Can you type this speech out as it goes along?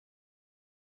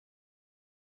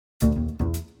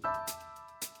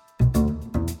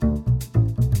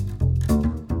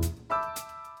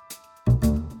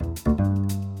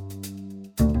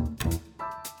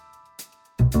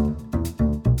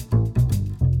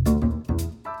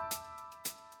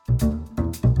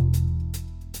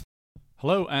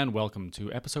Hello and welcome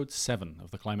to episode 7 of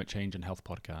the Climate Change and Health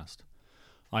podcast.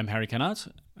 I'm Harry Kennard,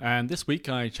 and this week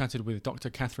I chatted with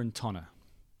Dr. Catherine Tonner.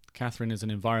 Catherine is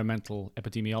an environmental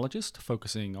epidemiologist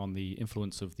focusing on the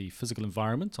influence of the physical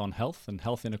environment on health and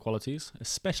health inequalities,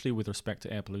 especially with respect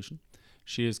to air pollution.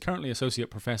 She is currently Associate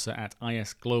Professor at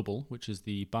IS Global, which is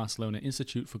the Barcelona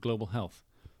Institute for Global Health.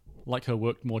 Like her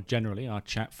work more generally, our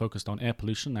chat focused on air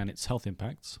pollution and its health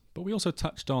impacts, but we also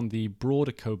touched on the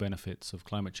broader co-benefits of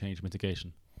climate change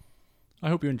mitigation. I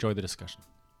hope you enjoy the discussion.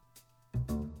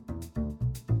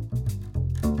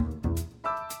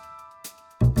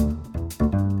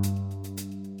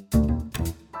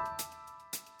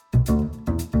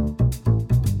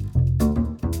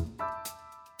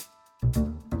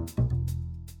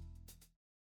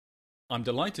 I'm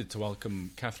delighted to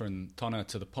welcome Catherine Tonner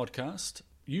to the podcast.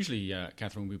 Usually,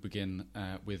 Catherine, we begin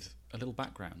with a little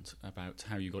background about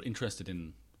how you got interested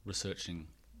in researching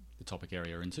the topic area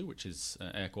you're into, which is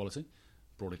air quality,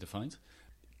 broadly defined.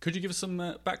 Could you give us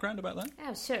some background about that?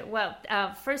 Oh, sure. Well,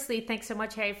 firstly, thanks so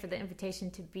much, Harry, for the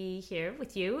invitation to be here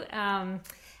with you. Not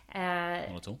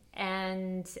at all.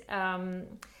 And, so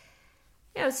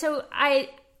I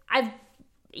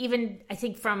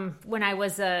think from when I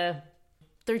was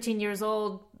 13 years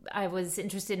old, I was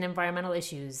interested in environmental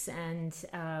issues, and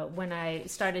when I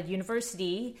started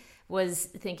university, was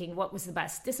thinking what was the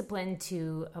best discipline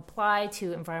to apply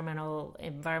to environmental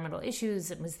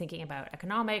issues, and was thinking about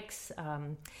economics.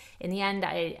 In the end,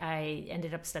 I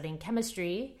ended up studying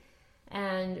chemistry,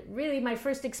 and really my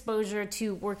first exposure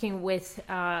to working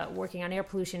on air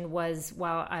pollution was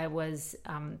while I was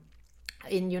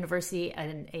in university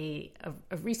and a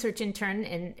research intern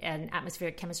in an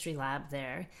atmospheric chemistry lab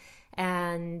there.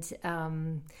 And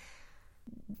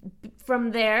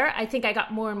from there, I think I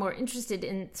got more and more interested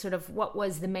in sort of what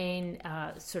was the main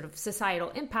sort of societal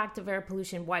impact of air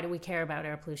pollution. Why do we care about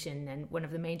air pollution? And one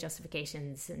of the main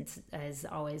justifications is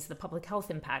always the public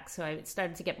health impact. So I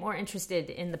started to get more interested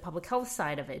in the public health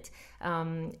side of it,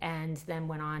 and then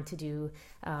went on to do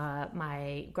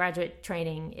my graduate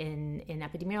training in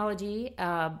epidemiology.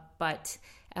 But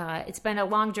it's been a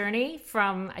long journey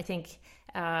from, I think,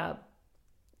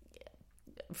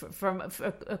 from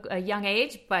a young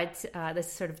age, but this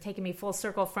has sort of taken me full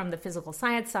circle from the physical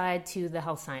science side to the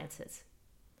health sciences.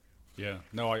 Yeah,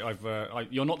 no,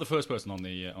 you're not the first person on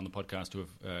the podcast to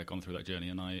have gone through that journey,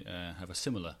 and I have a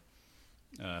similar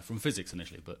from physics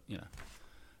initially, but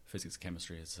physics and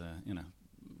chemistry is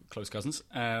close cousins.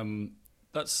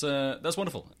 That's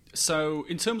wonderful. So,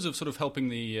 in terms of sort of helping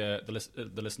the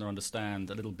listener understand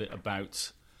a little bit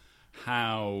about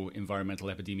how environmental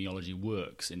epidemiology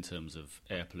works in terms of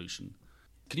air pollution,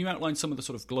 can you outline some of the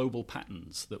sort of global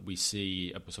patterns that we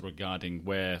see sort of regarding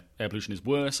where air pollution is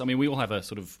worse? I mean, we all have a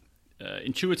sort of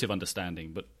intuitive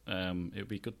understanding, but it would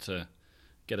be good to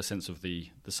get a sense of the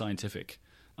scientific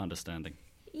understanding.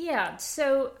 Yeah,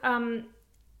 so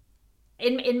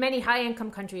in many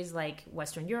high-income countries like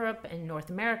Western Europe and North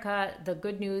America, the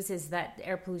good news is that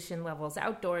air pollution levels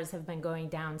outdoors have been going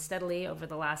down steadily over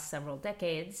the last several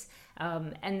decades.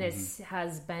 And this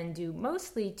has been due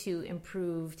mostly to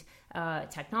improved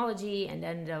technology and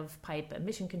end-of-pipe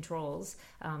emission controls,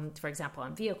 for example,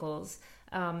 on vehicles.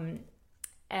 So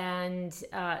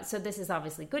this is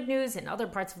obviously good news. In other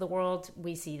parts of the world,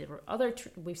 we see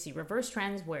reverse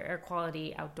trends where air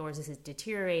quality outdoors is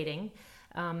deteriorating.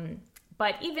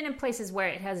 But even in places where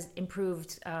it has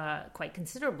improved quite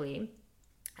considerably,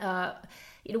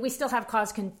 we still have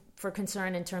cause for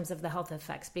concern in terms of the health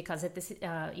effects, because at this,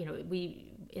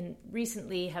 we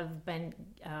recently have been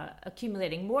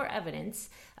accumulating more evidence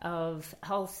of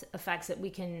health effects that we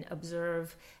can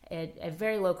observe at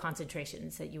very low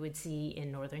concentrations that you would see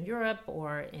in Northern Europe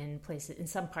or in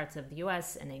some parts of the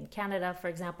U.S. and in Canada, for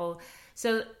example.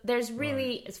 So there's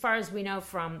really, as far as we know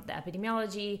from the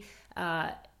epidemiology,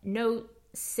 no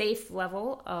safe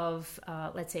level of,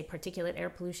 let's say, particulate air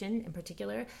pollution in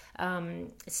particular.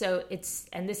 And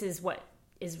this is what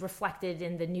is reflected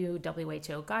in the new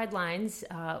WHO guidelines,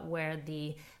 where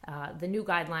the new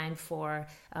guideline for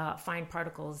fine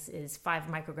particles is 5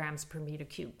 micrograms per meter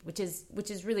cubed, which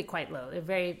is really quite low. There are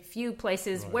very few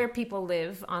places where people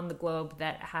live on the globe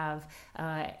that have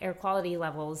air quality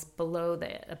levels below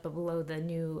the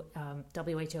new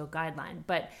WHO guideline.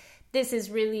 But this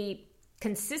is really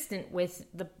consistent with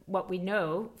what we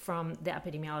know from the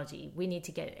epidemiology. We need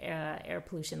to get air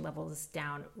pollution levels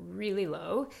down really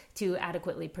low to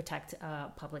adequately protect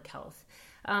public health.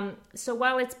 So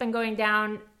while it's been going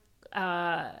down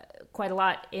quite a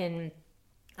lot in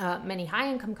many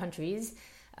high-income countries,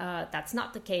 That's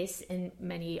not the case in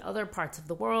many other parts of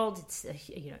the world. It's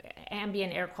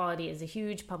ambient air quality is a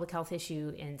huge public health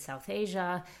issue in South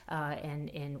Asia and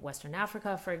in Western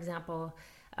Africa, for example.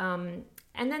 And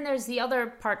then there's the other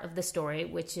part of the story,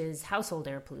 which is household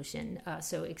air pollution.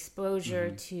 So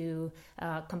exposure to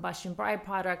combustion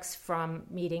byproducts from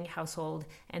meeting household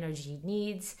energy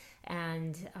needs.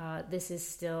 And this is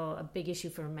still a big issue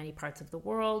for many parts of the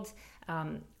world.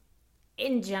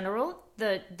 In general,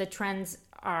 the trends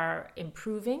are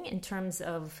improving in terms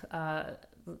of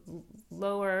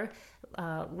lower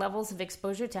levels of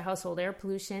exposure to household air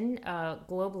pollution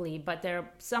globally, but there are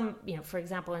some, for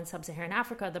example, in sub-Saharan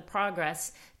Africa, the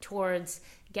progress towards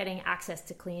getting access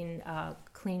to clean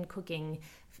cooking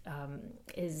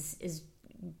is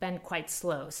been quite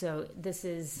slow. So this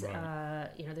is,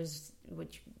 there's what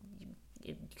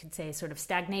you could say sort of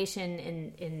stagnation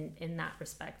in that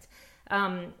respect.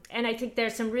 And I think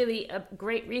there's some really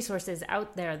great resources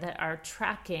out there that are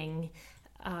tracking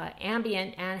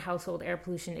ambient and household air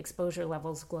pollution exposure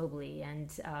levels globally. And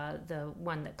the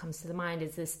one that comes to the mind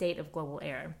is the State of Global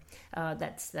Air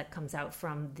that comes out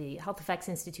from the Health Effects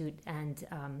Institute and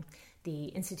the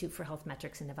Institute for Health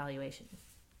Metrics and Evaluation.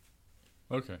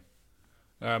 Okay.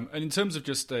 And in terms of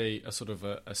just a sort of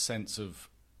a sense of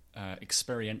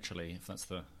experientially, if that's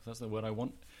the word I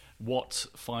want, what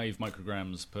 5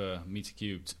 micrograms per meter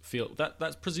cubed feel,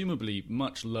 that's presumably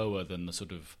much lower than the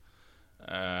sort of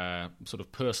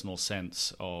personal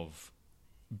sense of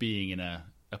being in a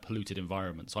polluted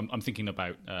environment. So I'm thinking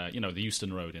about the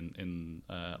Euston Road in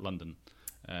London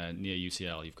near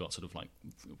UCL. You've got sort of like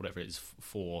whatever it is,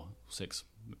 4-6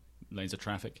 lanes of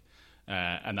traffic,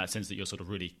 and that sense that you're sort of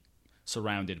really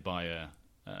surrounded by a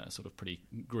sort of pretty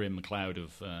grim cloud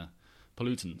of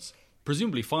pollutants.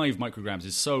 Presumably 5 micrograms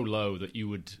is so low that you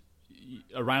would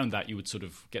sort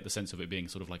of get the sense of it being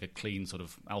sort of like a clean sort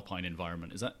of alpine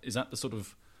environment. Is that the sort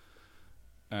of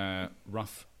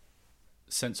rough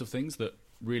sense of things, that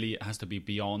really it has to be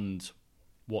beyond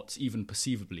what's even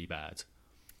perceivably bad?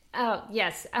 Oh,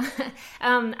 yes.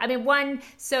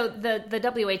 So the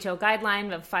WHO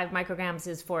guideline of 5 micrograms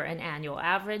is for an annual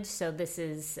average. So this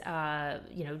is,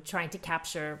 trying to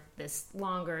capture this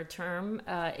longer term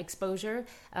exposure,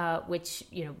 which,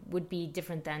 would be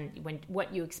different than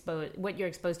what you're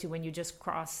exposed to when you just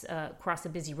cross a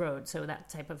busy road. So that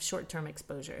type of short term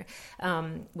exposure,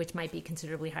 which might be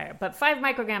considerably higher. But 5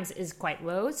 micrograms is quite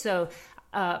low. So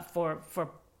for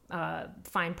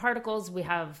fine particles, we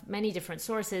have many different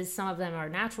sources. Some of them are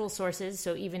natural sources.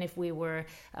 So even if we were,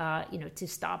 to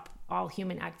stop all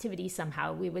human activity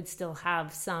somehow, we would still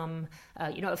have some,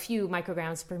 a few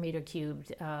micrograms per meter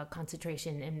cubed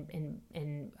concentration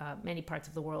in many parts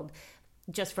of the world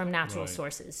just from natural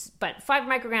sources. But 5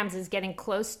 micrograms is getting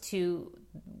close to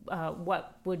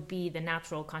what would be the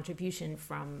natural contribution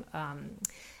from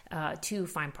to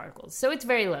fine particles. So it's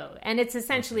very low, and it's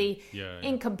essentially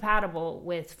incompatible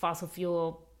with fossil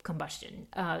fuel combustion.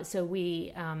 So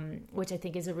we, which I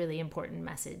think is a really important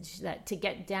message, that to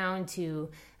get down to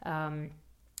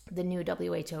the new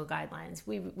WHO guidelines,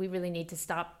 we really need to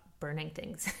stop burning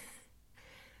things.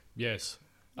 Yes.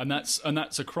 And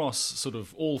that's across sort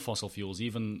of all fossil fuels.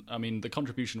 Even, I mean, the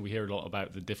contribution, we hear a lot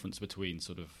about the difference between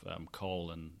sort of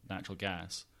coal and natural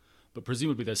gas. But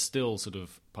presumably there's still sort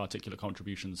of particular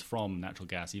contributions from natural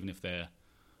gas, even if they're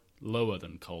lower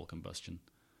than coal combustion.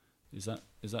 Is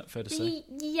that fair to say?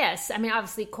 Yes. I mean,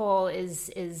 obviously coal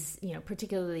is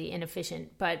particularly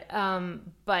inefficient, but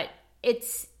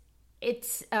it's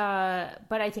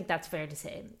but I think that's fair to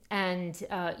say. And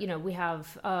we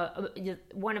have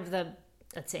one of the,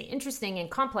 let's say, interesting and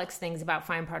complex things about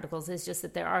fine particles is just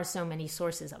that there are so many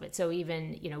sources of it. So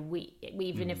even,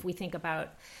 if we think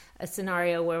about a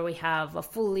scenario where we have a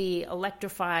fully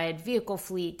electrified vehicle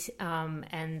fleet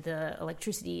and the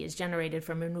electricity is generated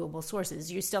from renewable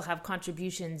sources, you still have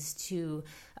contributions to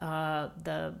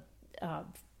the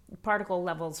particle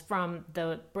levels from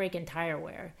the brake and tire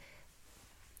wear.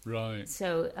 Right.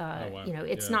 So,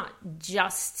 it's not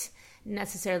just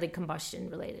necessarily combustion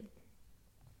related.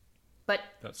 But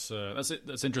that's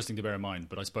interesting to bear in mind.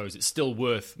 But I suppose it's still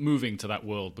worth moving to that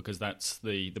world, because that's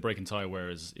the brake and tire wear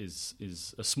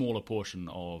is a smaller portion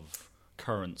of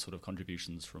current sort of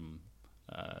contributions from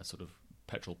sort of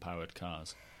petrol powered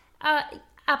cars.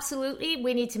 Absolutely,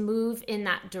 we need to move in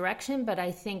that direction. But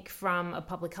I think from a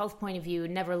public health point of view,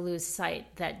 never lose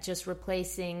sight that just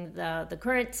replacing the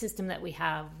current system that we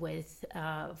have with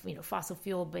fossil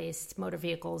fuel based motor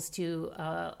vehicles to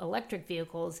electric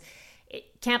vehicles,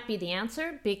 it can't be the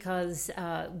answer, because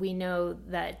we know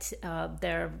that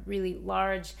there are really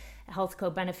large health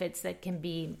co-benefits that can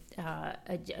be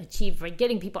achieved by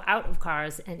getting people out of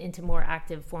cars and into more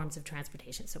active forms of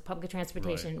transportation. So public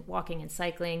transportation, right. walking and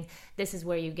cycling, this is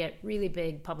where you get really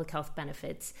big public health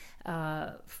benefits,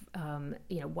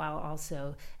 while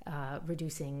also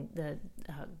reducing the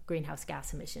greenhouse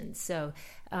gas emissions. So,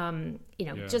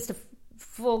 just a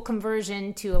full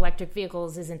conversion to electric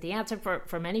vehicles isn't the answer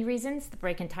for many reasons. The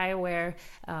brake and tire wear,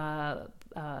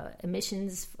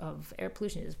 emissions of air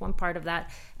pollution is one part of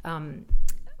that.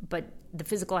 But the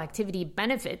physical activity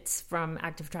benefits from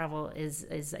active travel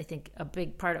is I think a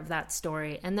big part of that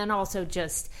story. And then also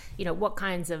just, what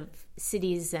kinds of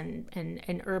cities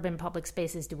and urban public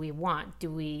spaces do we want?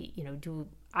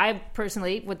 I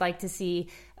personally would like to see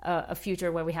a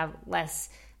future where we have less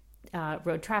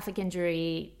road traffic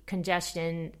injury,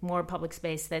 congestion, more public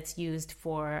space that's used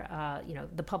for,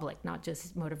 the public, not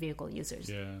just motor vehicle users.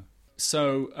 Yeah.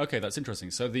 So, okay, that's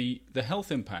interesting. So the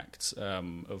health impacts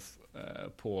of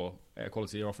poor air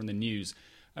quality are often in the news.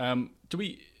 Do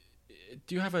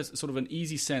you have a sort of an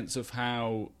easy sense of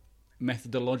how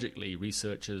methodologically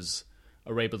researchers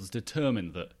are able to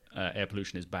determine that air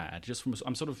pollution is bad?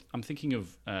 I'm thinking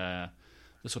of the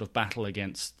sort of battle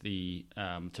against the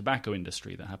tobacco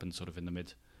industry that happened sort of in the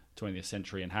mid 20th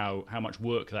century, and how much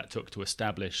work that took to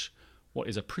establish what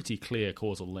is a pretty clear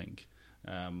causal link.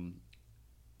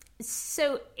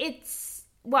 So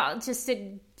just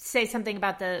to say something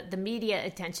about the media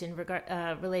attention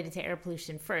related to air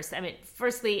pollution first. I mean,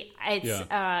 firstly,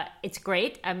 it's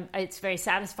great. It's very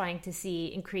satisfying to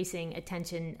see increasing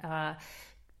attention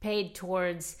paid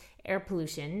towards air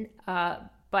pollution.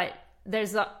 But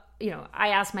there's I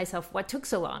ask myself, what took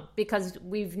so long? Because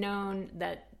we've known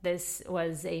that this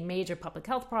was a major public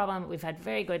health problem. We've had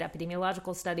very good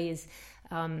epidemiological studies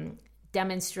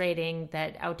demonstrating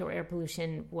that outdoor air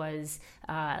pollution was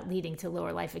leading to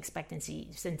lower life expectancy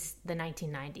since the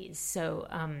 1990s. So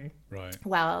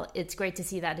while it's great to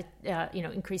see that,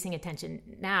 increasing attention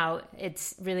now,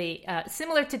 it's really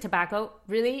similar to tobacco.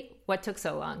 Really, what took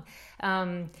so long?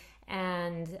 I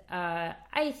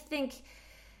think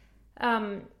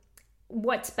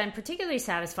what's been particularly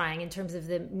satisfying in terms of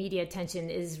the media attention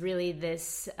is really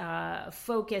this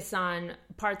focus on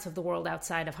parts of the world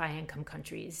outside of high-income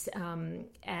countries.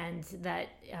 And that,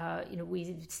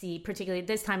 we see particularly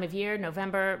this time of year,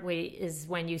 November, is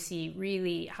when you see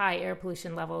really high air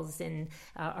pollution levels in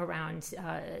around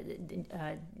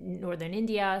northern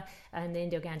India and the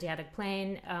Indo-Gangetic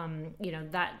Plain.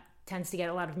 That tends to get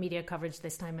a lot of media coverage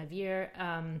this time of year.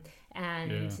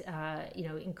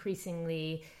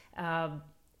 Increasingly...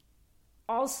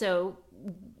 also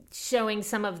showing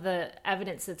some of the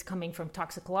evidence that's coming from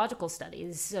toxicological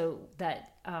studies, so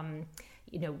that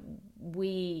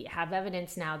we have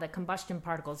evidence now that combustion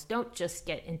particles don't just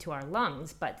get into our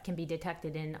lungs, but can be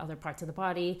detected in other parts of the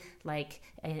body, like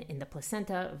in the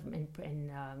placenta in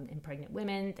pregnant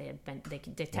women. They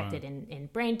can detect it in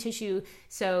brain tissue.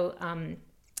 So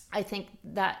I think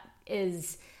that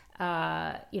is.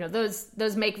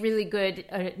 Those make really good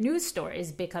news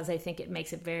stories, because I think it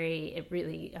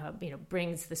really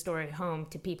brings the story home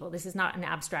to people. This is not an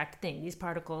abstract thing. These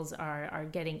particles are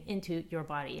getting into your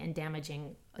body and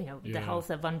damaging, the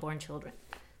health of unborn children.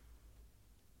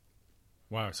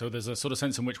 Wow, so there's a sort of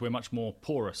sense in which we're much more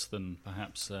porous than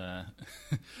perhaps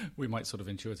we mimight sort of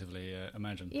intuitively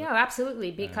imagine. Yeah,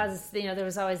 absolutely, because there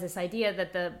was always this idea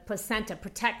that the placenta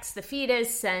protects the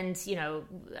fetus, and the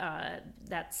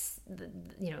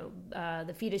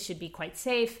fetus should be quite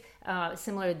safe.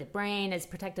 Similarly, the brain is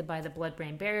protected by the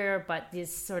blood-brain barrier, but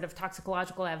this sort of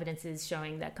toxicological evidence is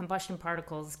showing that combustion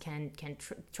particles can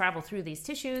travel through these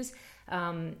tissues.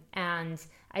 And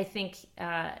I think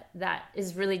that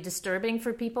is really disturbing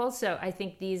for people. So I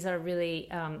think these are really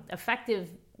effective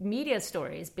media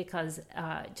stories, because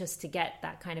just to get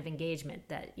that kind of engagement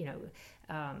that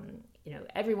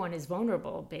everyone is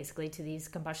vulnerable basically to these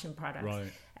combustion products.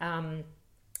 Right.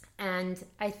 And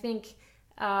I think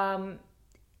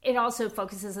it also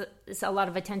focuses a lot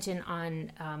of attention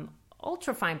on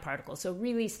ultrafine particles, so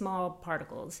really small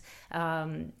particles,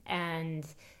 but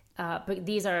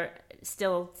these are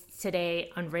still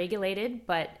today unregulated,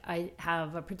 but I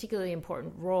have a particularly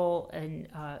important role in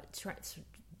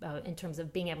terms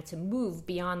of being able to move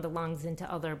beyond the lungs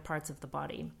into other parts of the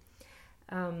body.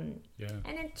 And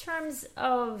in terms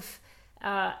of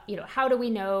how do we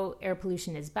know air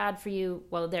pollution is bad for you?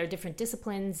 Well, there are different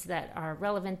disciplines that are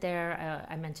relevant there.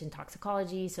 I mentioned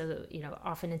toxicology. So,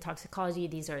 often in toxicology,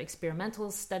 these are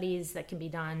experimental studies that can be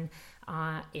done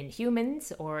in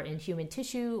humans or in human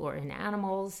tissue or in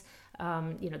animals.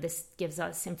 This gives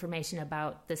us information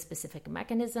about the specific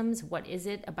mechanisms. What is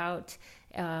it about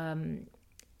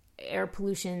air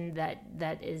pollution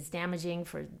that is damaging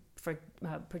for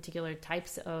particular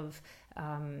types of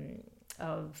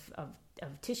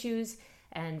tissues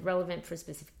and relevant for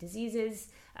specific diseases.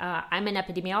 I'm an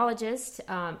epidemiologist.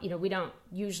 We don't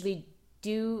usually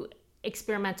do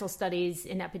experimental studies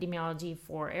in epidemiology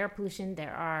for air pollution.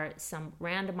 There are some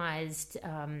randomized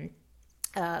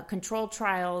control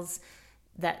trials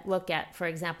that look at, for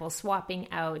example,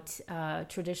 swapping out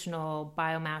traditional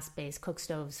biomass-based cook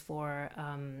stoves for,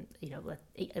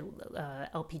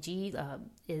 LPG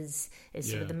is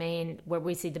sort of the main, where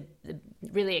we see the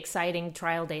really exciting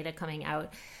trial data coming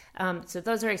out. So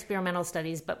those are experimental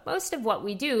studies, but most of what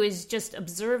we do is just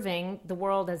observing the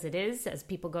world as it is, as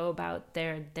people go about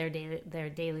their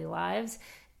daily lives.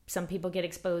 Some people get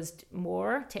exposed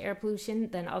more to air pollution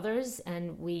than others,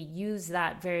 and we use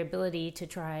that variability to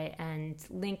try and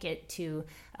link it to,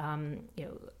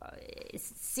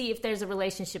 see if there's a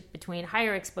relationship between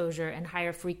higher exposure and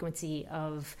higher frequency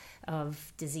of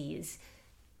disease.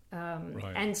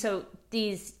 Right. And so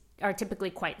these are typically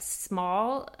quite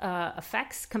small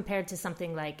effects compared to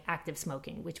something like active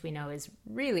smoking, which we know is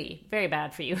really very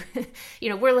bad for you.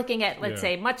 We're looking at, let's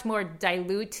say, much more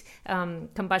dilute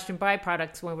combustion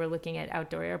byproducts when we're looking at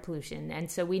outdoor air pollution.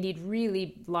 And so we need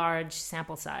really large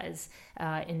sample size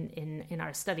in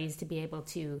our studies to be able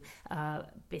to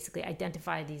basically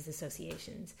identify these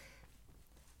associations.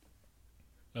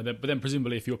 But then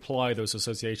presumably if you apply those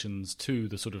associations to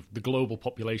the sort of the global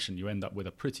population, you end up with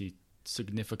a pretty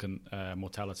significant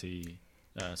mortality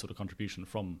sort of contribution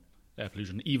from air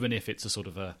pollution, even if it's a sort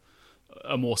of a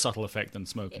more subtle effect than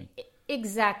smoking.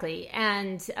 Exactly,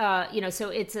 and so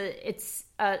it's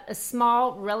a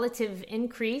small relative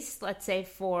increase. Let's say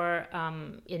for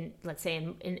in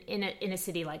a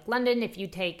city like London, if you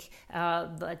take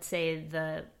let's say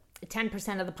the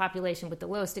 10% of the population with the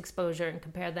lowest exposure and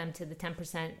compare them to the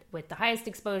 10% with the highest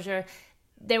exposure,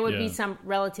 there would be some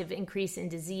relative increase in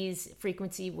disease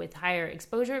frequency with higher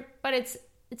exposure, but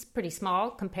it's pretty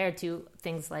small compared to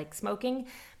things like smoking.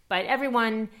 But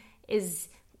everyone is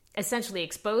essentially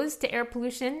exposed to air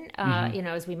pollution.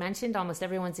 As we mentioned, almost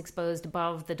everyone's exposed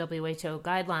above the WHO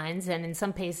guidelines, and in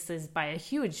some cases by a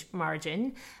huge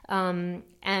margin.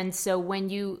 And so when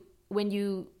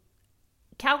you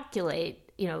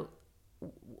calculate,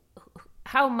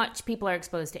 how much people are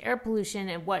exposed to air pollution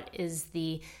and what is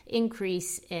the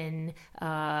increase in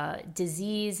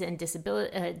disease and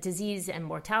disease and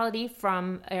mortality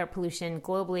from air pollution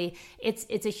globally,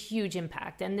 it's a huge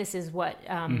impact. And this is what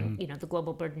the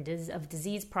Global Burden of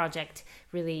Disease Project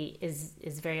really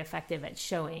is very effective at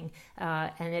showing.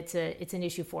 And it's an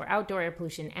issue for outdoor air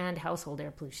pollution and household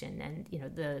air pollution. And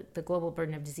the Global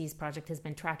Burden of Disease Project has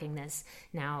been tracking this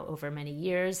now over many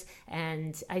years.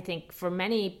 And I think for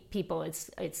many people,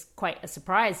 it's quite a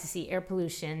surprise to see air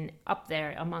pollution up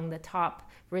there among the top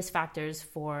risk factors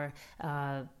for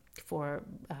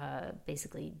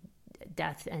basically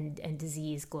death and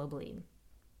disease globally.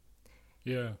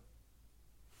 Yeah.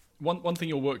 One thing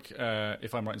your work,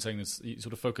 if I'm right in saying this, you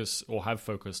sort of focus or have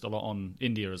focused a lot on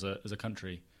India as a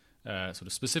country, sort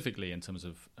of specifically in terms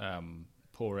of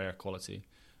poor air quality.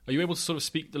 Are you able to sort of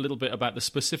speak a little bit about the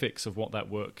specifics of what that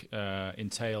work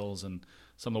entails and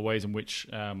some of the ways in which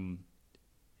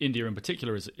India in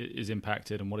particular is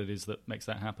impacted and what it is that makes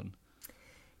that happen?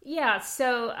 Yeah,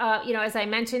 so, as I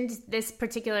mentioned, this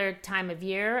particular time of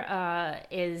year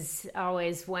is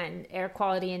always when air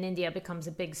quality in India becomes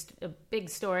a big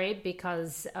story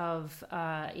because of,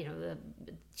 the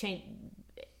change.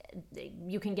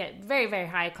 You can get very, very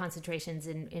high concentrations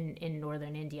in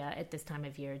northern India at this time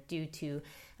of year due to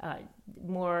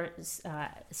more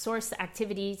source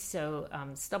activity, so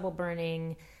stubble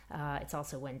burning. It's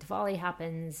also when Diwali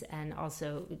happens, and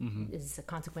also is a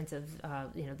consequence of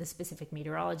the specific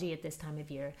meteorology at this time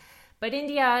of year. But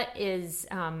India is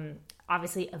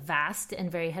obviously a vast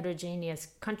and very heterogeneous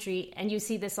country, and you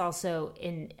see this also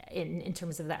in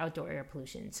terms of the outdoor air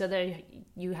pollution. So there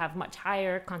you have much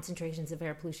higher concentrations of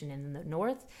air pollution in the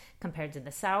north compared to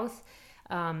the south.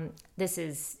 This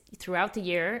is throughout the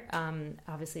year.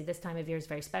 Obviously, this time of year is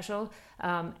very special.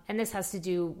 And this has to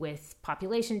do with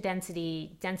population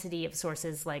density of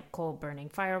sources like coal-burning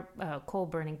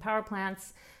power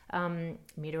plants,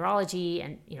 meteorology,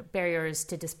 and barriers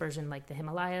to dispersion like the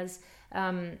Himalayas.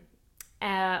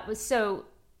 So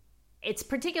it's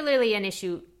particularly an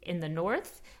issue in the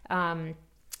north.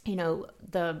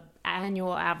 The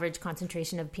annual average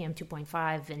concentration of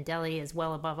PM2.5 in Delhi is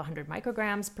well above 100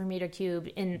 micrograms per meter cubed.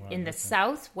 In the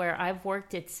south, where I've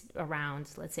worked, it's around,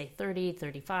 let's say, 30,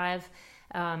 35.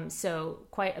 So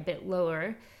quite a bit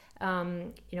lower.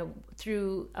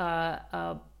 Through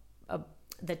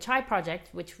the Chai project,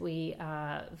 which we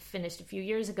finished a few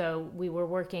years ago, we were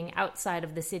working outside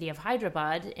of the city of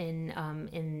Hyderabad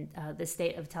in the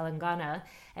state of Telangana,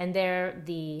 and there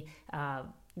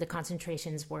the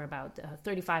concentrations were about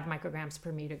 35 micrograms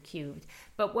per meter cubed.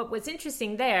 But what was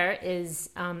interesting there is,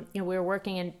 we were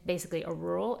working in basically a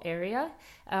rural area,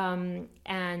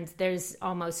 and there's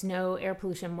almost no air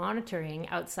pollution monitoring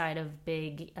outside of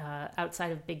big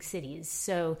cities.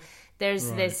 So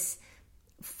there's this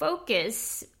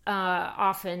focus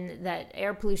often that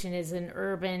air pollution is an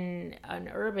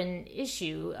urban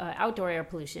issue, outdoor air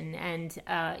pollution, and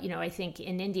I think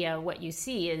in India what you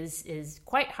see is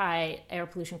quite high air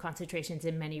pollution concentrations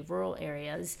in many rural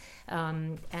areas,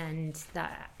 and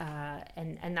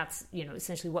that's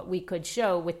essentially what we could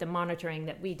show with the monitoring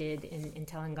that we did in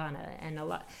Telangana, and a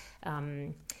lot.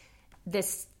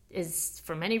 This is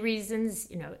for many reasons,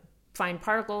 fine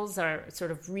particles are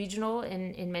sort of regional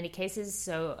in many cases,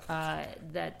 so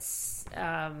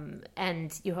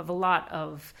and you have a lot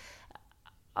of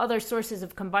other sources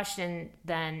of combustion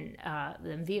than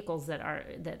vehicles that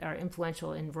are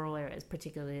influential in rural areas,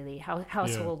 particularly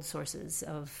household sources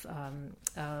of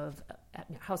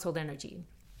household energy.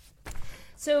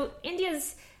 So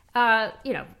India's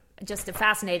just a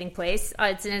fascinating place.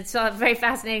 It's a very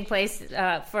fascinating place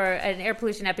for an air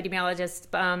pollution epidemiologist.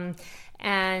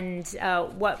 And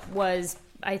what was,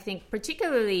 I think,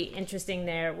 particularly interesting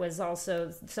there was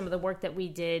also some of the work that we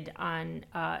did on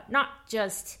not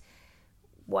just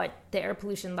what the air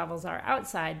pollution levels are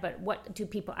outside, but what do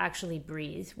people actually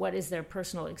breathe? What is their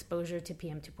personal exposure to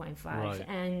PM2.5? Right.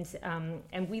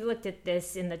 And we looked at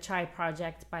this in the Chai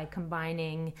project by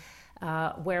combining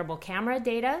wearable camera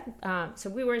data. So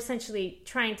we were essentially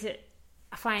trying to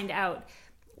find out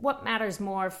what matters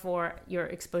more for your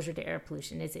exposure to air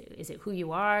pollution. Is it who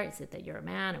you are? Is it that you're a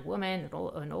man, a woman,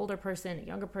 an older person, a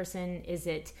younger person? Is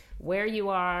it where you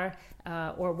are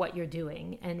or what you're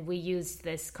doing? And we used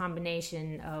this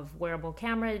combination of wearable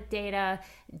camera data,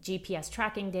 GPS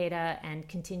tracking data, and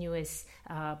continuous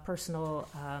personal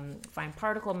fine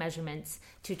particle measurements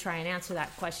to try and answer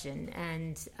that question.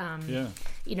 And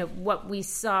what we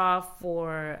saw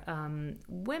for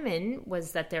women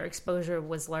was that their exposure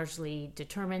was largely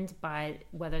determined by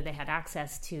whether they had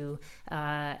access to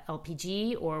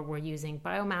LPG or were using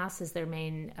biomass as their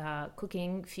main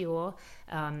cooking fuel,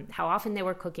 how often they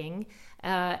were cooking.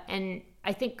 And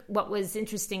I think what was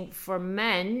interesting for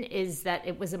men is that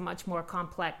it was a much more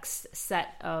complex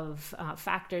set of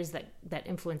factors that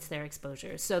influence their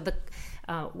exposure. So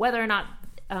whether or not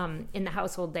in the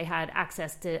household they had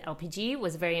access to LPG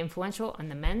was very influential on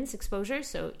the men's exposure.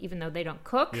 So even though they don't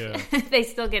cook, they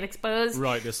still get exposed.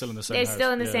 Right, they're still in the same house. They're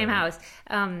still in the same house.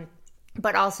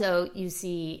 But also you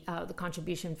see the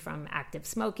contribution from active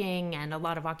smoking and a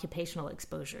lot of occupational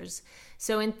exposures.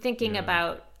 So in thinking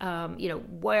about,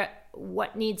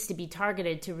 what needs to be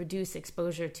targeted to reduce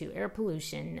exposure to air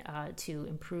pollution, to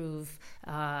improve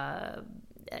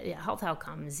health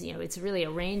outcomes, it's really a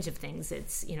range of things.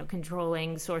 It's,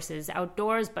 controlling sources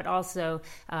outdoors, but also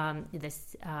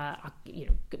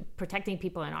protecting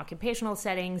people in occupational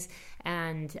settings,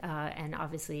 and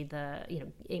obviously the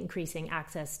increasing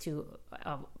access to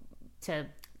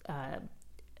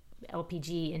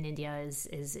LPG in India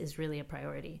is really a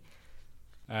priority.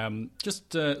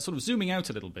 Just sort of zooming out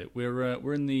a little bit,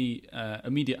 we're in the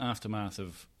immediate aftermath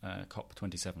of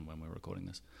COP27 when we're recording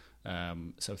this.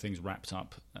 So things wrapped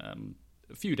up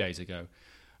a few days ago.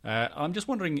 I'm just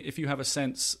wondering if you have a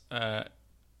sense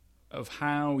of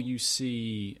how you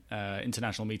see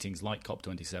international meetings like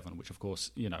COP27, which of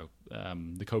course,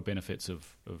 the co-benefits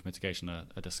of mitigation are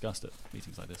discussed at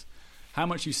meetings like this. How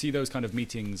much you see those kind of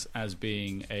meetings as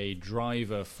being a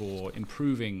driver for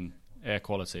improving air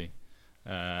quality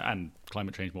and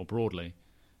climate change more broadly,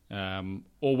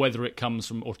 or whether it comes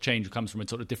from, or change comes from a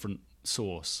sort of different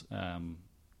source.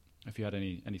 If you had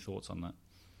any thoughts on that.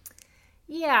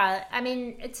 Yeah, I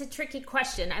mean, it's a tricky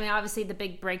question. I mean, obviously the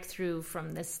big breakthrough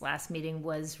from this last meeting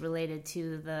was related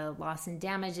to the loss and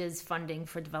damages funding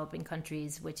for developing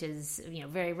countries, which is,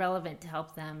 very relevant to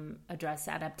help them address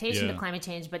adaptation to climate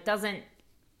change, but doesn't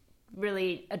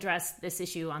really address this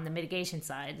issue on the mitigation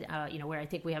side, where I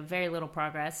think we have very little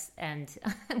progress, and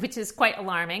which is quite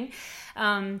alarming.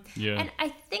 And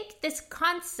I think this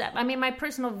concept, my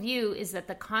personal view is that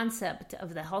the concept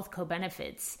of the health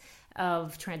co-benefits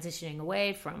of transitioning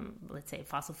away from, let's say,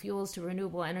 fossil fuels to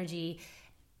renewable energy,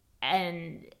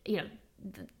 and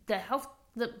the health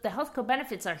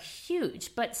co-benefits are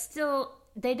huge, but still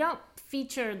they don't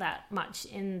feature that much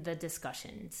in the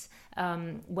discussions.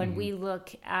 When we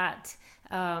look at,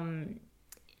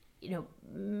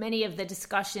 many of the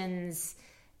discussions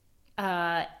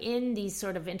in these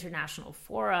sort of international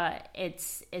fora,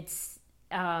 it's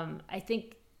I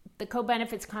think the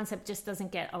co-benefits concept just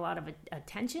doesn't get a lot of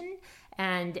attention.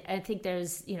 And I think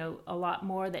there's, a lot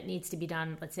more that needs to be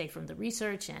done, let's say, from the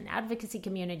research and advocacy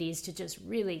communities to just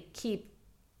really keep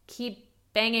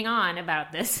banging on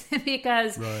about this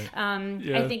because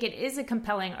I think it is a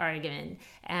compelling argument,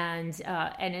 and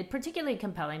it's particularly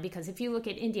compelling because if you look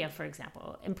at India, for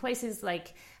example, in places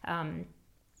like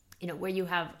where you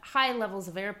have high levels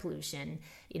of air pollution,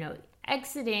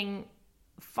 exiting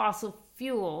fossil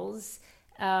fuels,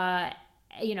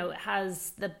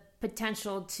 has the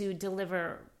potential to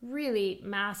deliver really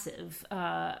massive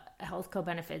health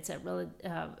co-benefits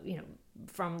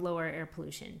from lower air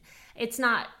pollution. It's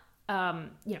not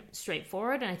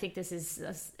straightforward, and I think this is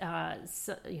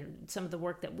some of the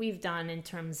work that we've done in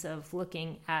terms of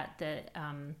looking at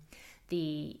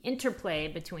the interplay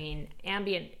between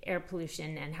ambient air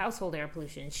pollution and household air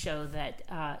pollution show that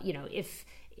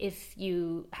if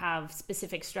you have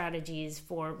specific strategies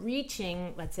for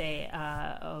reaching, let's say,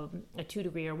 a 2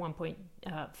 degree or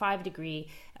 1.5 degree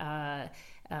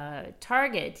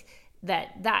target,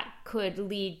 that could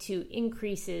lead to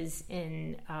increases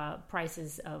in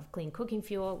prices of clean cooking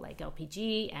fuel like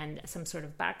LPG and some sort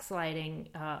of backsliding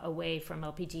away from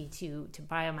LPG to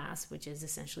biomass, which is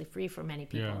essentially free for many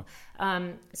people.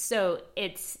 Yeah. So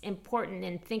it's important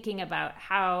in thinking about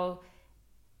how,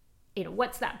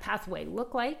 what's that pathway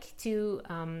look like to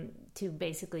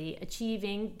basically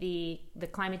achieving the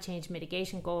climate change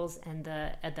mitigation goals and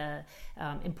the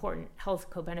important health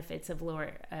co-benefits of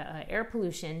lower air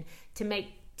pollution to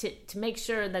make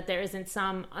sure that there isn't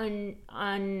some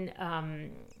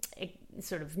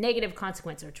sort of negative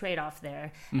consequence or trade-off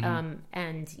there. Mm-hmm.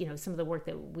 And some of the work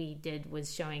that we did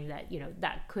was showing that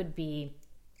that could be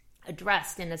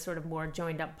addressed in a sort of more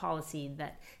joined up policy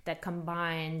that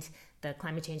combined the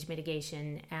climate change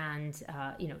mitigation and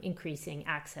increasing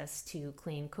access to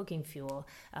clean cooking fuel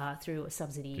through a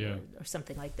subsidy or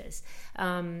something like this.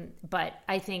 But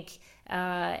I think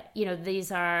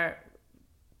these are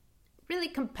really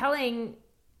compelling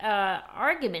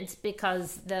arguments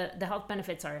because the health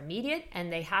benefits are immediate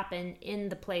and they happen in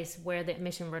the place where the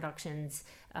emission reductions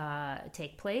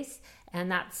take place, and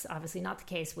that's obviously not the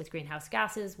case with greenhouse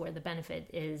gases, where the benefit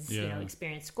is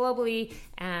experienced globally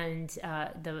and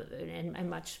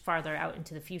much farther out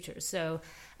into the future. So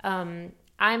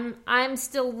I'm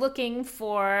still looking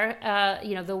for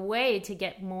the way to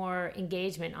get more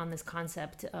engagement on this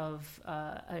concept of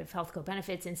health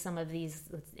co-benefits in some of these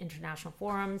international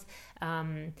forums,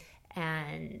 and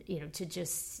to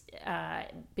just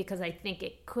because I think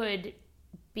it could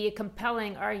be a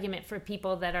compelling argument for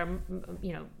people that are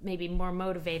maybe more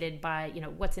motivated by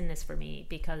what's in this for me,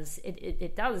 because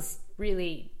it does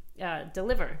really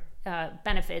deliver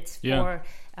benefits for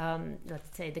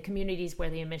let's say the communities where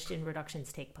the emission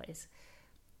reductions take place.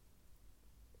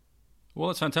 Well,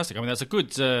 that's fantastic. I mean, that's a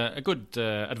good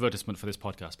advertisement for this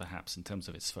podcast, perhaps, in terms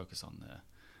of its focus on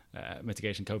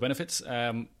mitigation co-benefits.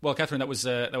 Well, Catherine, that was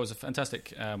a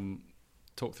fantastic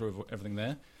talk through of everything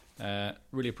there.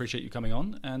 Really appreciate you coming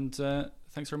on, and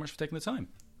thanks very much for taking the time.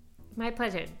 My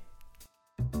pleasure.